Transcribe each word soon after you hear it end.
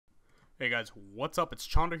Hey guys, what's up? It's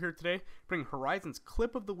Chondo here today, bringing Horizon's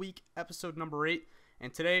Clip of the Week, episode number 8.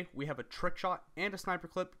 And today we have a trick shot and a sniper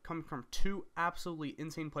clip coming from two absolutely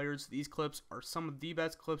insane players. These clips are some of the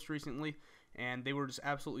best clips recently, and they were just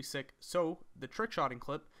absolutely sick. So the trick shotting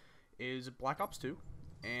clip is Black Ops 2,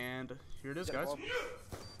 and here it is, guys.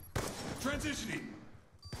 Transitioning.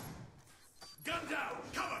 Gun down.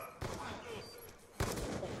 Cover.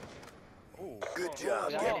 Good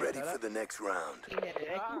job. Get ready for the next round.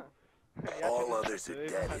 All others are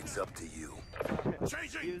dead. It's up to you.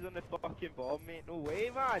 Changing. He was on the fucking bomb, mate. No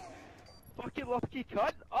way, man. Fucking lucky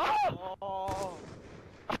cunt. Oh!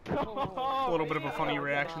 A little bit of a funny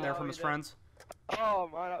reaction there from his friends. Oh,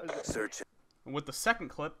 man, that was... Search. And with the second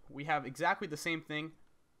clip, we have exactly the same thing.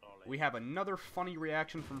 We have another funny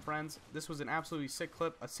reaction from friends. This was an absolutely sick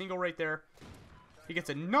clip. A single right there. He gets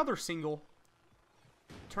another single.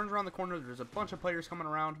 Turns around the corner. There's a bunch of players coming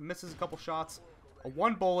around. Misses a couple shots. A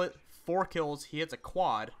one bullet, 4 kills. He hits a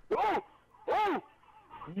quad. Oh! Oh!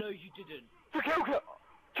 No, you didn't. Kill cam!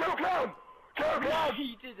 Kill cam! Kill No, cam!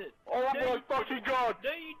 you didn't. Oh No, my you fucking didn't. god!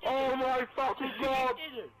 No, you didn't. Oh my fucking god!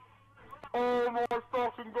 You didn't. Oh my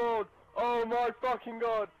fucking god! Oh my fucking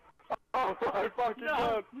god! Oh my fucking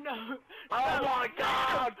god! No. Oh my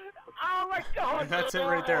god! Oh my god. And that's it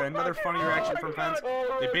right there. Another funny reaction from friends.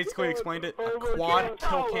 They basically explained it. A quad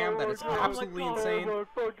kill cam that is absolutely insane. Oh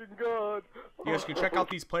my fucking god! You guys can check out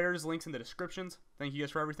these players. Links in the descriptions. Thank you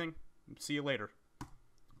guys for everything. See you later.